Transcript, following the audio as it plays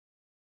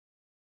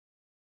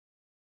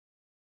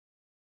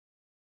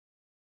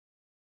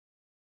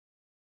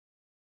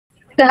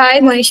So, hi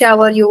Monisha,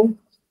 how are you?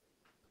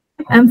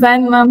 I'm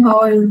fine, ma'am. How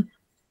are you?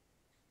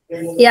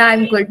 Yeah,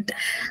 I'm good.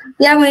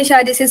 Yeah,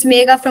 Monisha, this is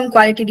Megha from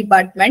Quality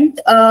Department.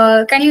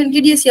 Can you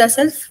introduce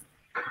yourself?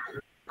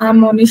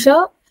 I'm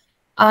Monisha.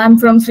 I'm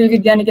from Sree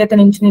Vidyanikethan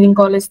Engineering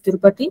College,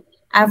 Tirupati.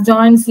 I've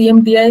joined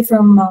CMTI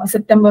from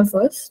September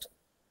 1st.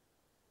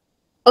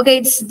 Okay,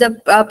 it's the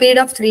period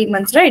of 3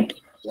 months, right?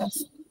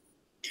 Yes.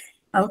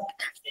 Okay.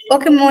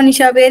 Okay,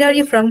 Monisha, where are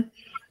you from?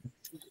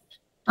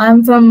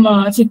 I'm from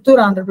Chittoor,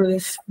 Andhra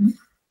Pradesh.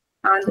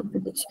 Andhra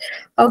Pradesh.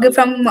 Okay,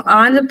 from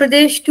Andhra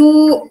Pradesh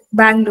to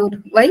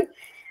Bangalore. Why?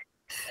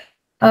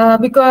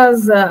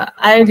 Because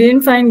I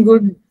didn't find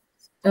good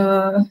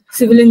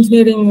civil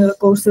engineering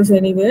courses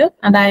anywhere,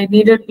 and I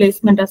needed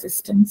placement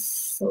assistance.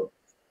 So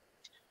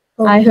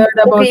I heard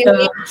Okay,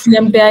 about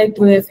CMTI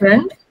through a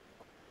friend.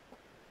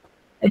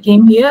 I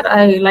came here.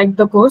 I liked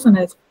the course, and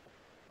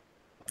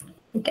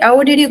okay,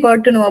 how did you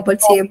got to know about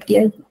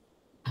CMTI?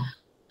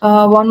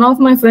 one of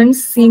my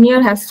friends,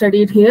 senior, has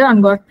studied here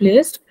and got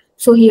placed,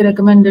 so he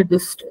recommended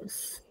this to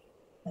us.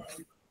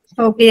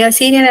 Okay, a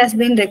senior has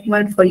been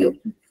recommended for you.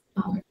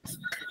 Uh,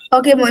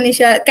 Okay,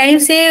 Monisha, can you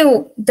say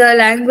the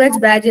language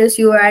badges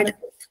you had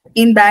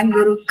in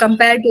Bangalore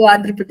compared to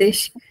Andhra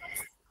Pradesh?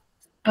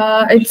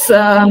 it's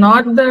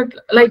not that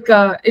like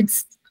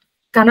it's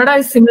Kannada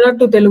is similar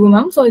to Telugu,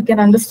 ma'am, so I can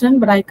understand,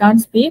 but I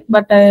can't speak.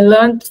 But I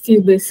learned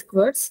few basic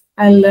words.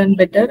 I'll learn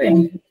better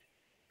in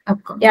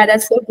upcoming. Yeah,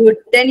 that's so good.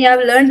 Then you have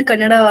learned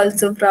Kannada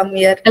also from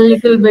here. A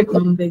little bit,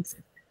 ma'am,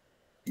 basic.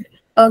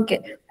 Okay.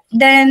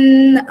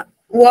 Then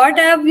what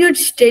have you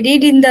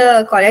studied in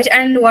the college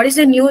and what is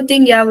the new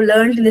thing you have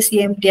learned in the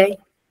CMTI?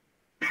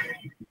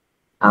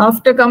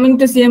 After coming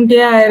to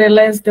CMTI, I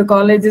realized the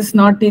college is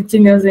not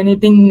teaching us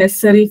anything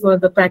necessary for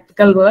the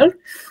practical world.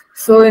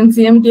 So in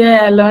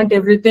CMTI, I learned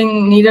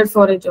everything needed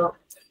for a job,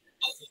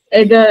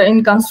 either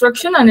in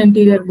construction and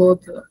interior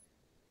both.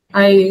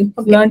 I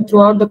Okay. learned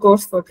throughout the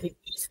course for 3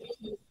 years.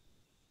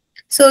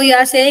 So you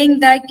are saying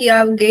that you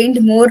have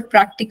gained more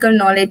practical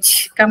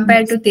knowledge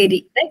compared Yes, to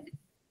theory, right?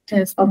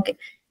 yes, ma'am. Okay.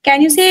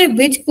 Can you say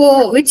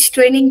which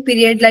training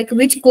period, like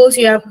which course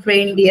you have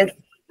trained here?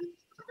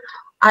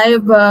 I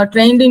have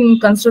trained in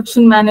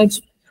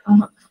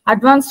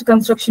advanced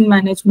construction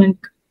management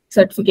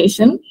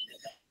certification,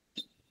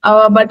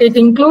 but it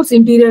includes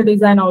interior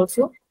design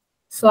also.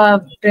 So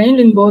I've trained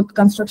in both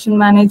construction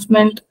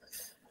management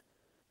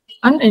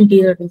and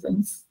interior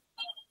designs.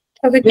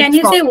 Okay, With can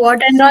you say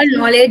what and all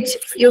knowledge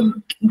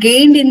you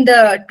gained in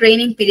the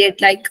training period,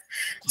 like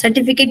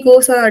certificate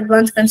course or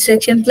advanced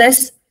construction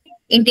plus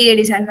interior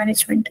design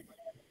management?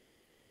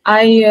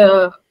 I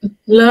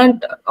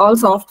learned all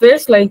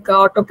softwares like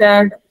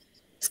AutoCAD,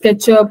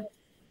 SketchUp,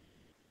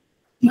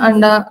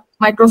 and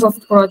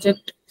Microsoft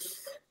Project,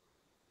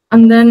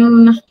 and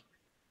then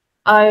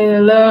I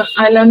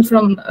learned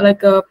from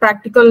like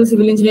practical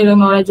civil engineering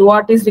knowledge,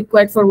 what is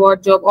required for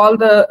what job, all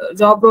the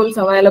job roles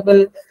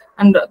available,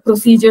 and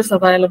procedures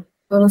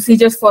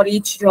for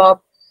each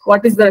job,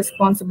 what is the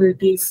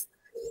responsibilities,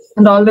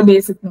 and all the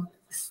basic knowledge.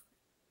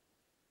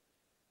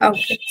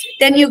 Okay.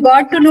 Then you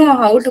got to know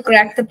how to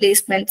crack the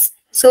placements.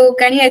 So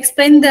can you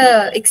explain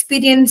the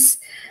experience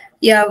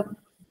you have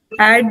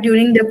had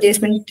during the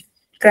placement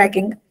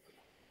cracking?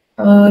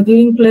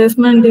 During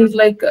placement is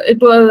like it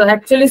was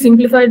actually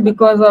simplified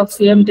because of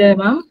CMTI,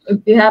 ma'am. If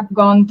we have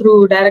gone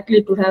through directly,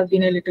 it would have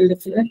been a little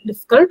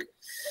difficult,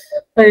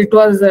 but it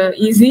was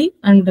easy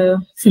and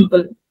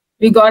simple.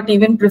 We got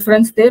even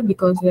preference there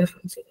because we are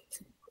from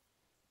CMTI.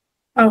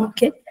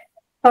 Okay.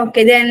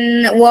 Okay.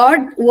 Then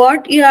what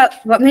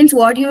means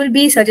what you will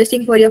be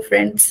suggesting for your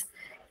friends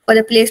for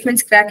the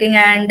placements cracking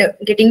and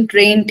getting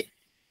trained?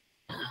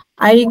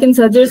 I can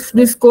suggest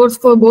this course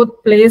for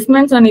both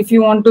placements and if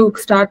you want to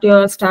start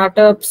your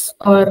startups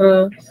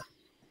or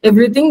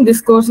everything,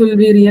 this course will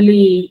be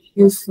really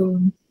useful.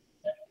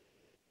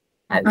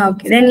 I think.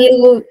 Okay.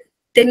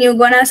 Then you're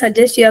gonna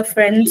suggest your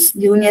friends,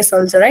 juniors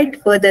also, right?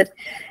 Further.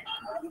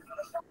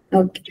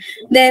 Okay.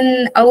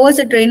 Then how was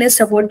the trainer's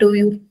support to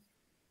you?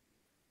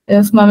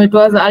 Yes, ma'am. It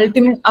was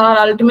ultimate. Our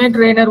ultimate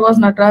trainer was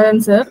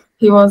Natarajan sir.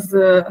 He was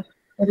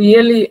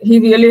he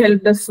really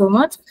helped us so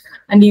much,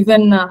 and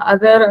even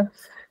other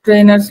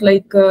trainers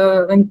like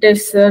Venkatesh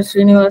sir,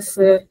 Srinivas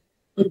sir,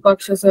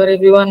 Virupaksha sir,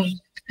 everyone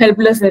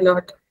helped us a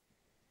lot.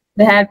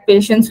 They had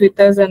patience with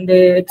us and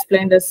they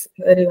explained us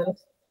very well.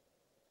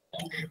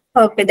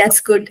 Okay, that's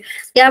good.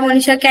 Yeah,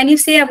 Monisha, can you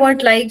say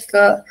about like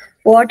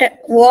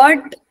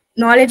what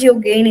knowledge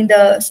you gain in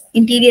the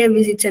interior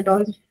visits at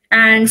all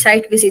and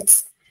site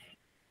visits?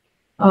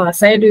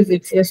 Site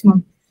visits, yes,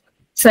 ma'am.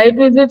 Site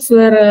visits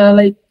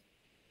were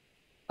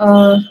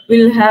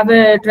we'll have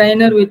a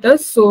trainer with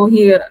us. So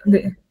here,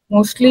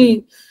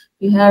 mostly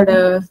we had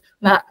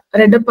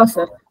Redappa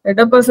sir.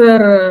 Redappa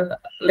sir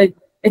like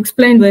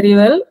explained very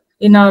well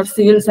in our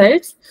civil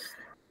sites.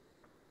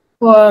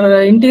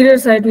 For interior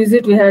site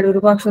visit, we had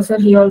Urupaksha sir.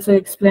 He also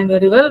explained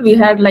very well. We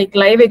had like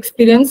live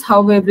experience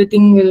how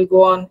everything will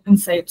go on in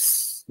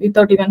sites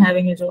without even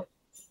having a job.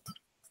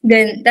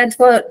 Then that's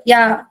for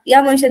yeah,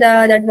 Monisha,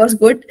 that was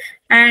good.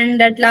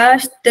 And at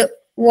last,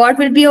 what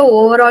will be your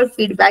overall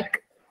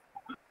feedback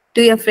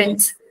to your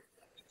friends?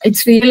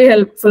 It's really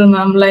helpful,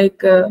 ma'am.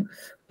 Like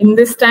in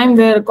this time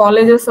where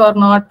colleges are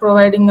not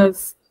providing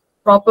us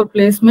proper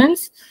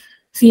placements,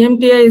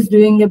 CMTI is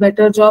doing a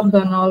better job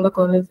than all the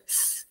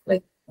colleges.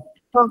 Like,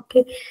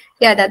 Okay.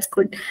 Yeah, that's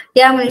good.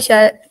 Yeah,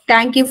 Monisha,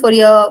 thank you for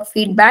your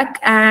feedback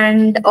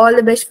and all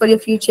the best for your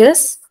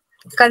futures.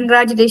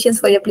 Congratulations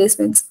for your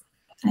placements.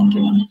 thank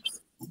you, ma'am.